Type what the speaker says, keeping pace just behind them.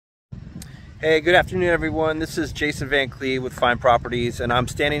Hey, good afternoon everyone. This is Jason Van Cleave with Fine Properties, and I'm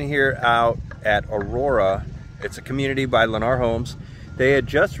standing here out at Aurora. It's a community by Lennar Homes. They had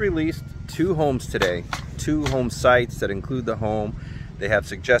just released 2 homes today, 2 home sites that include the home. They have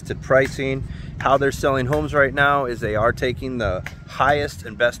suggested pricing. How they're selling homes right now is they are taking the highest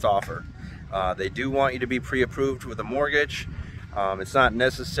and best offer. They do want you to be pre-approved with a mortgage. It's not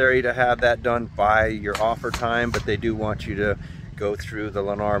necessary to have that done by your offer time, but they do want you to go through the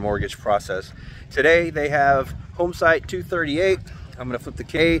Lennar mortgage process. Today they have home site 238. I'm going to flip the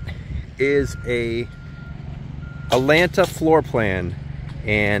Kate. Is a Atlanta floor plan,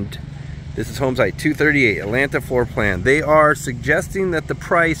 and this is home site 238 Atlanta floor plan. They are suggesting that the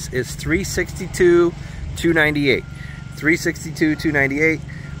price is $362,298. $362,298.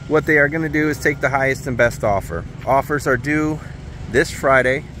 What they are going to do is take the highest and best offer. Offers are due this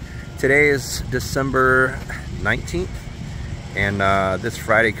Friday. Today is December 19th. And this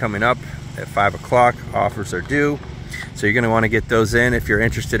Friday coming up at 5 o'clock, offers are due. So you're going to want to get those in if you're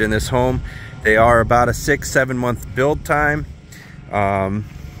interested in this home. They are about a 6-7 month build time.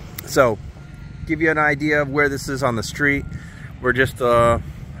 So give you an idea of where this is on the street. We're just, I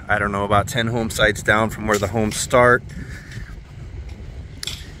don't know, about 10 home sites down from where the homes start.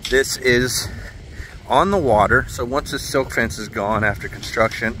 This is on the water. So once this silk fence is gone after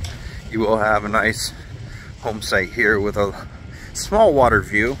construction, you will have a nice home site here with a small water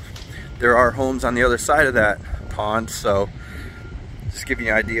view. There are homes on the other side of that pond, so just giving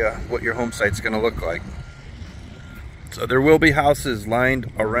you an idea what your home site's going to look like. So there will be houses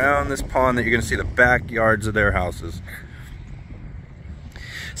lined around this pond that you're going to see the backyards of their houses.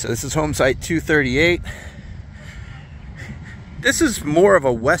 So this is home site 238. This is more of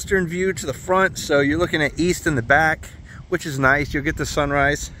a western view to the front, so you're looking at east in the back, which is nice. You'll get the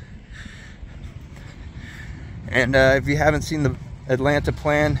sunrise. And if you haven't seen the Atlanta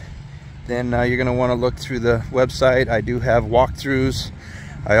plan, then you're going to want to look through the website. I do have walkthroughs.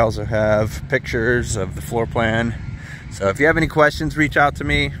 I also have pictures of the floor plan. So if you have any questions, reach out to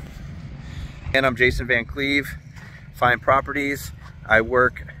me. And I'm Jason Van Cleave, Fine Properties. I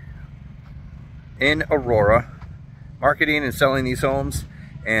work in Aurora, marketing and selling these homes.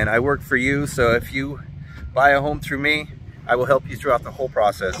 And I work for you, so if you buy a home through me, I will help you throughout the whole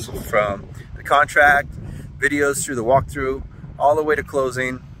process, from the contract, videos through the walkthrough, all the way to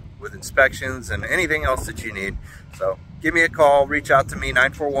closing with inspections and anything else that you need. So give me a call, reach out to me,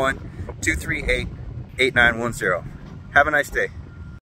 941-238-8910. Have a nice day.